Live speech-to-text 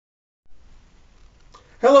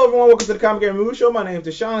Hello everyone, welcome to the Comic Game Movie Show. My name is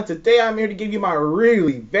Deshaun, and today I'm here to give you my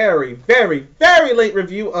really, very, very, very late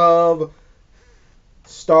review of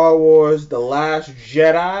Star Wars The Last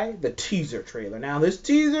Jedi, the teaser trailer. Now this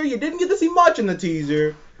teaser, you didn't get to see much in the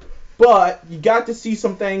teaser, but you got to see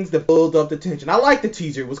some things that build up the tension. I liked the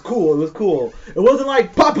teaser, it was cool, It wasn't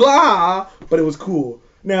like pop blah, but it was cool.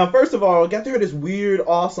 Now, first of all, I got to hear this weird,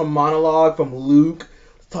 awesome monologue from Luke,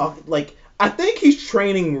 I think he's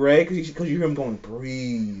training Rey because you hear him going,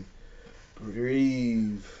 breathe,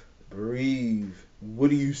 breathe, breathe. What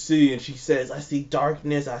do you see? And she says, I see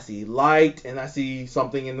darkness, I see light, and I see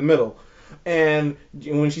something in the middle. And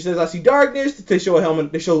when she says, I see darkness, they show a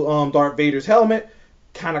helmet. They show Darth Vader's helmet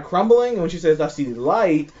kind of crumbling. And when she says, I see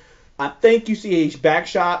light, I think you see a back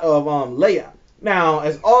shot of Leia. Now,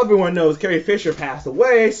 as everyone knows, Carrie Fisher passed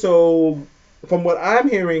away. So from what I'm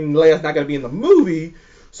hearing, Leia's not going to be in the movie.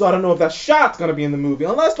 So I don't know if that shot's going to be in the movie.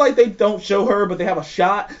 Unless, they don't show her, but they have a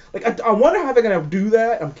shot. I wonder how they're going to do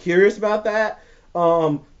that. I'm curious about that.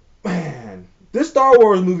 Man. This Star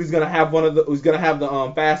Wars movie is going to have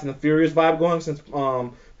the Fast and the Furious vibe going since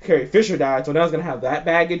Carrie Fisher died. So now it's going to have that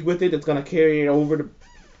baggage with it. It's going to carry it over to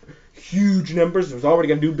huge numbers. It was already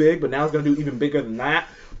going to do big, but now it's going to do even bigger than that.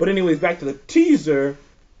 But anyways, back to the teaser.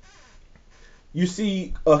 You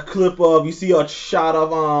see a shot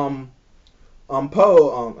of,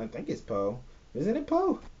 Poe, I think it's Poe. Isn't it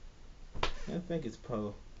Poe? I think it's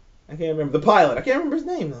Poe. I can't remember. The pilot. I can't remember his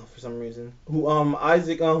name, though, for some reason. Damn it, I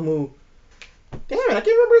can't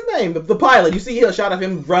remember his name. The pilot. You see a shot of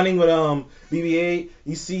him running with, BB-8.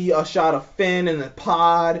 You see a shot of Finn in the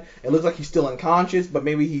pod. It looks like he's still unconscious, but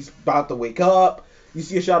maybe he's about to wake up. You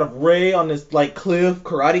see a shot of Rey on this, cliff,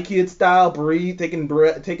 Karate Kid style,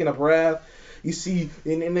 taking a breath. You see,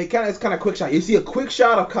 and it's kind of quick shot. You see a quick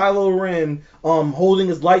shot of Kylo Ren holding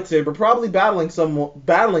his lightsaber, probably battling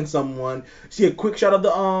someone. You see a quick shot of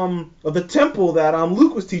the temple that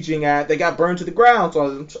Luke was teaching at. They got burned to the ground,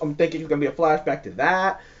 so I'm thinking it's gonna be a flashback to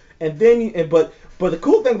that. And then, but the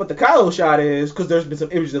cool thing about the Kylo shot is, because there's been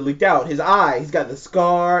some images that leaked out, his eye, he's got the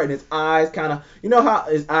scar, and his eyes kind of, you know how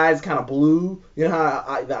his eyes kind of blue? You know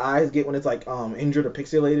how the eyes get when it's, injured or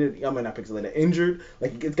pixelated? I mean, not pixelated, injured.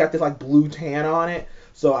 It's got this, blue tan on it.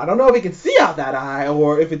 So, I don't know if he can see out that eye,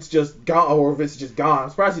 or if it's just gone, I'm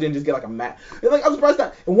surprised he didn't just get, a mask. I'm surprised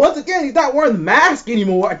that, and once again, he's not wearing the mask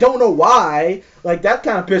anymore. I don't know why. That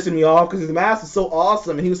kind of pissing me off, because his mask is so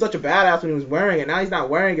awesome, and he was such a badass when he was wearing it. Now he's not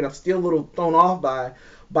wearing it. I'm still a little thrown off by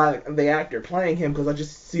the actor playing him, because I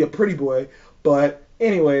just see a pretty boy. But,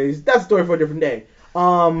 anyways, that's a story for a different day.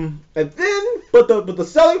 And then, but the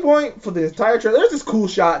selling point for the entire trailer, there's this cool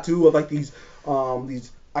shot, too, of, these,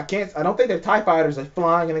 I don't think they're TIE fighters, they're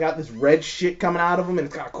flying, and they got this red shit coming out of them, and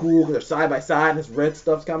it's kind of cool, because they're side by side, and this red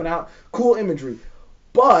stuff's coming out. Cool imagery.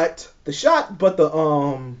 But, the spot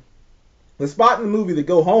in the movie to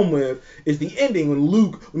go home with is the ending when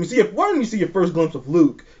you see your first glimpse of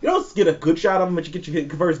Luke. You don't get a good shot of him, but you get your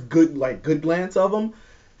first good glance of him,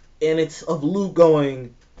 and it's of Luke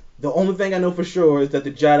going, the only thing I know for sure is that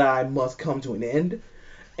the Jedi must come to an end,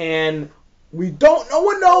 and no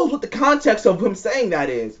one knows what the context of him saying that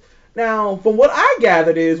is. Now, from what I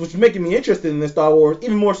gathered which is making me interested in this Star Wars,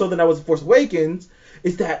 even more so than I was in Force Awakens,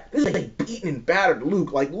 is that this is beaten and battered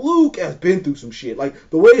Luke. Luke has been through some shit.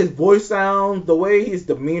 The way his voice sounds, the way his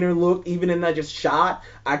demeanor looked, even in that just shot,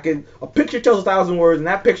 a picture tells 1,000 words, and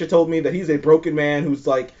that picture told me that he's a broken man who's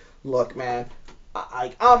look, man,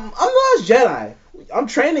 I'm the last Jedi. I'm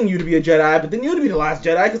training you to be a Jedi, but then you're to be the last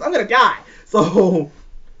Jedi, because I'm gonna die. So,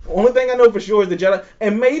 the only thing I know for sure is the Jedi,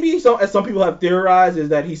 and maybe as some people have theorized, is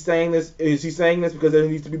that he's saying this because there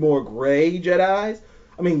needs to be more gray Jedis.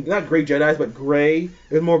 I mean, not gray Jedis, but gray.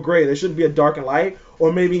 There's more gray. There shouldn't be a dark and light.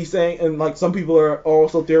 Or maybe he's saying, and some people are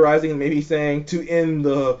also theorizing, and maybe he's saying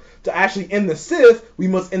to actually end the Sith, we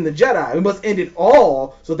must end the Jedi. We must end it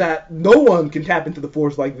all so that no one can tap into the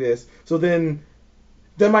Force like this. So then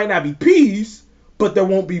there might not be peace, but there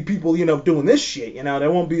won't be people, doing this shit,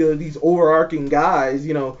 There won't be these overarching guys,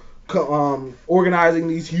 organizing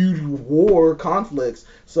these huge war conflicts.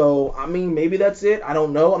 So, I mean, maybe that's it. I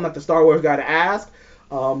don't know. I'm not the Star Wars guy to ask.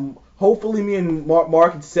 Hopefully me and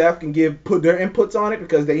Mark and Seth can put their inputs on it,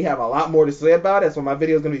 because they have a lot more to say about it. So my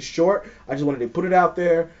video is going to be short. I just wanted to put it out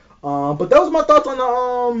there. But that was my thoughts on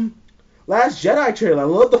the Last Jedi trailer. I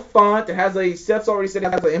love the font. Seth's already said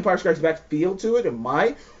it has an Empire Strikes Back feel to it. It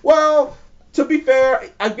might. Well, to be fair,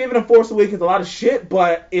 I've given a Force Awakens a lot of shit,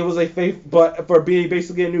 but it was for being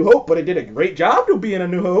basically A New Hope, but it did a great job to being A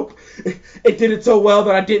New Hope. It did it so well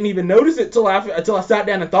that I didn't even notice it until I sat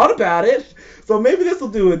down and thought about it. So maybe this will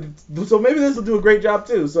do a great job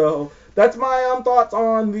too. So that's my thoughts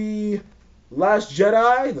on the Last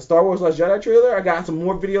Jedi, the Star Wars Last Jedi trailer. I got some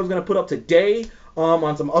more videos gonna put up today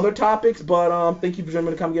on some other topics. But thank you for joining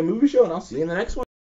me to Come Get Movie Show, and I'll see you in the next one.